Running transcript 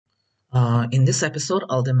In this episode,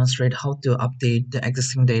 I'll demonstrate how to update the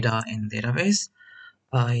existing data in database.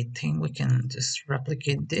 I think we can just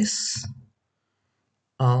replicate this.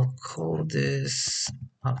 I'll call this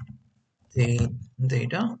update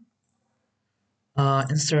data.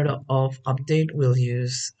 Instead of update, we'll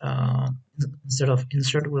use instead of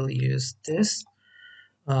insert, we'll use this.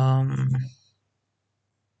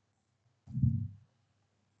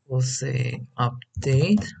 We'll say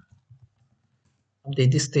update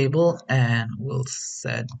this table, and we'll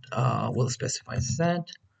specify set.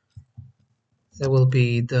 There will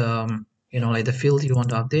be the like the field you want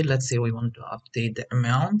to update. Let's say we want to update the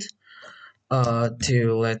amount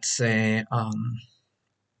to, let's say, 1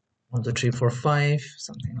 2 3 4 5,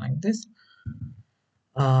 something like this,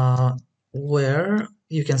 where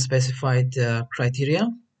you can specify the criteria,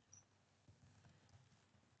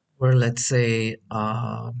 where, let's say,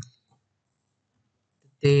 the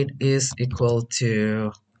date is equal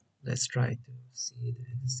to, let's try to see the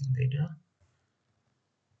existing data.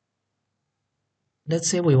 Let's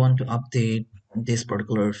say we want to update this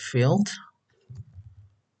particular field.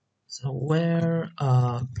 So where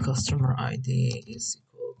customer ID is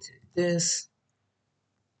equal to this,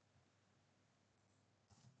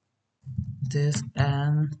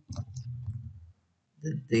 and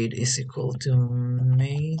the date is equal to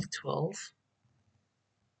May 12th.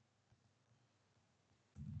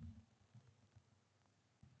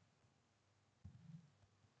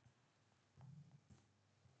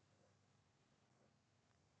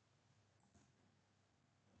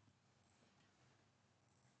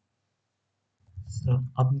 So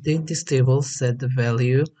update this table, set the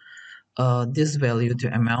value, this value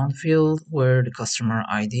to amount field, where the customer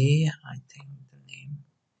ID, I think the name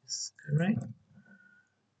is correct,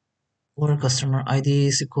 where customer ID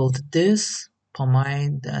is equal to this,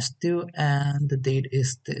 pomai-2, and the date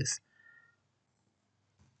is this.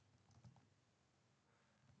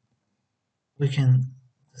 We can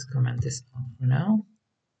just comment this out for now.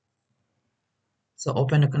 So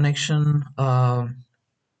open a connection.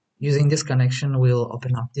 Using this connection, we'll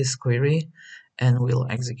open up this query and we'll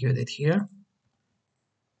execute it here.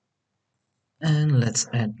 And let's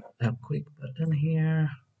add a quick button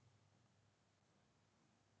here.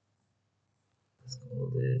 Let's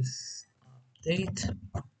call this update.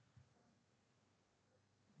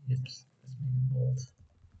 Oops, let's make it bold.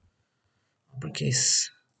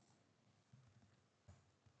 Uppercase.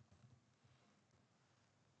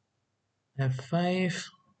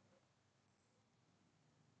 F5.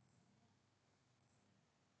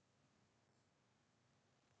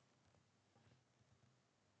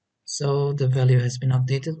 So the value has been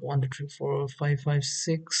updated,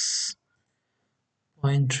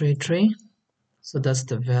 1,2,3,4,5,5,6.33. So that's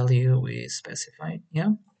the value we specified.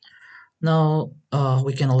 Yeah. Now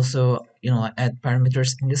we can also add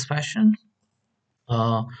parameters in this fashion.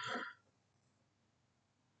 For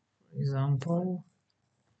example,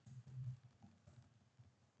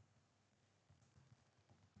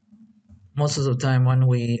 most of the time when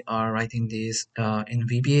we are writing this in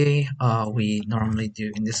VBA, we normally do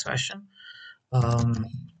in this fashion,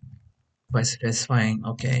 by specifying,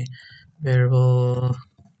 okay, variable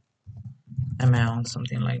amount,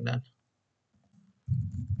 something like that.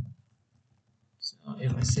 So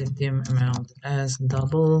if I set dim amount as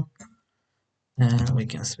double, and we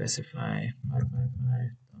can specify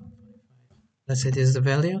 555. Let's say this is the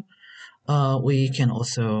value. We can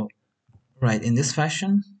also write in this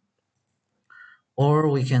fashion, or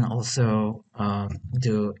we can also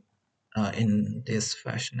do in this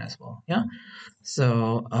fashion as well. Yeah.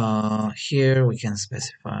 So here we can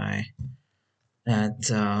specify that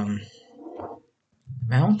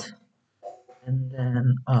amount, and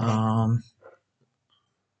then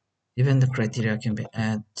even the criteria can be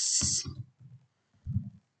add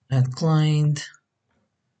client,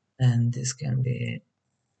 and this can be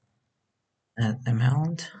add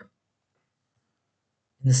amount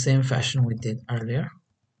in the same fashion we did earlier.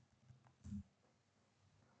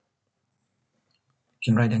 You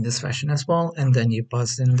can write in this fashion as well, and then you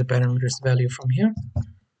pass in the parameters value from here.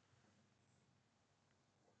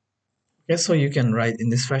 Okay, so you can write in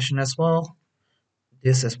this fashion as well,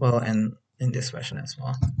 this as well, and in this fashion as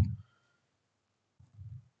well.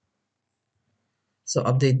 So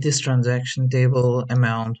update this transaction table,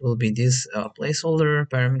 amount will be this placeholder,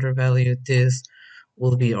 parameter value, this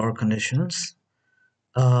will be our conditions.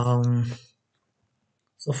 So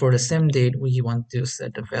for the same date, we want to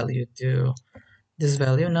set the value to this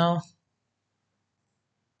value now.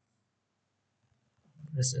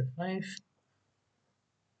 Press F5.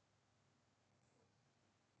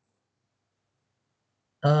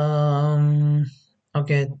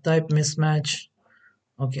 Okay, type mismatch.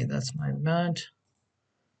 Okay, that's my bad.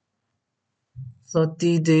 So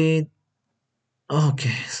D date.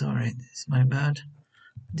 Okay, sorry, this is my bad.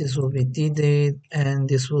 This will be D date and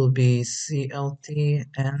this will be CLT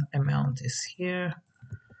and amount is here.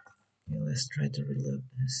 Okay, let's try to reload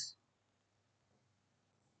this.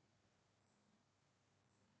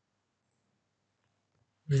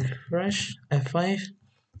 Refresh F5.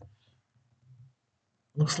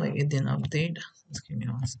 Looks like it didn't update. Just give me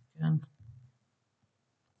 1 second.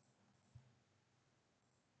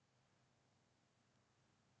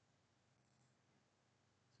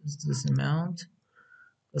 Is this amount?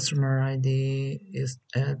 Customer ID is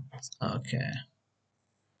at, okay.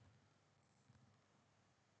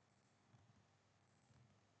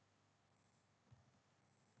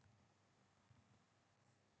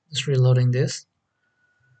 Just reloading this.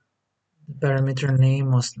 The parameter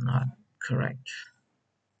name was not correct.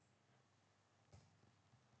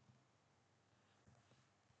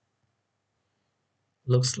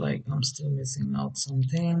 Looks like I'm still missing out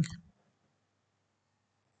something.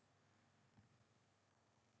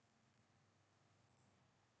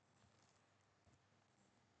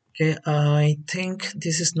 Okay, I think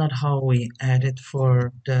this is not how we add it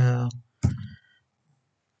for the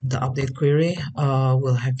update query.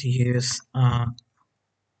 We'll have to use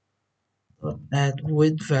add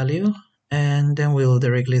with value, and then we'll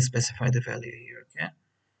directly specify the value here. Okay.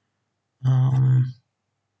 Um,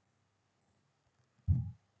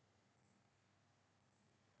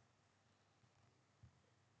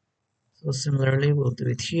 so similarly, we'll do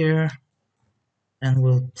it here, and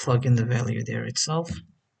we'll plug in the value there itself.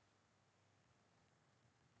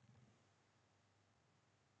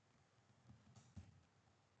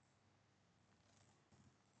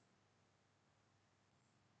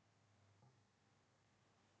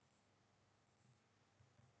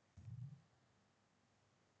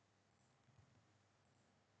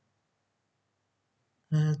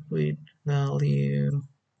 Add with value,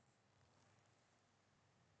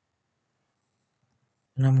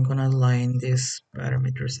 and I'm gonna align these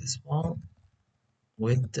parameters as well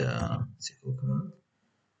with the SQL command.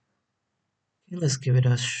 Okay, let's give it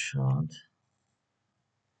a shot.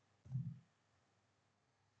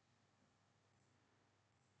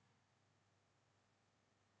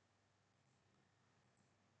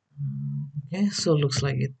 Okay, so looks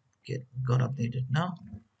like it got updated now.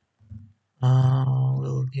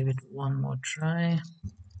 We'll give it one more try.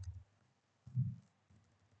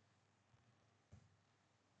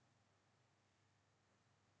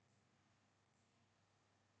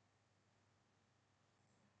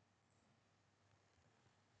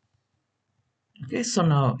 Okay, so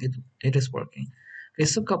now it is working. Okay,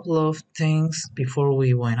 so a couple of things before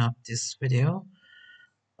we wind up this video.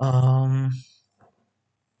 Now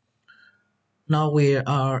we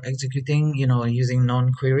are executing, using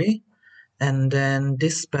non-query, and then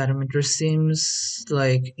this parameter seems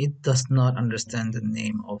like it does not understand the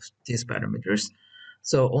name of these parameters.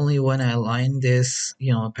 So only when I align this,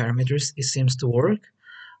 parameters, it seems to work.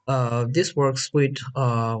 This works with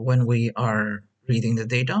when we are reading the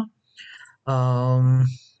data.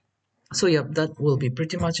 So yeah, that will be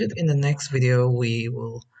pretty much it. In the next video, we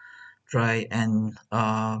will try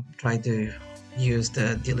to use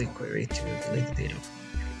the delete query to delete the data.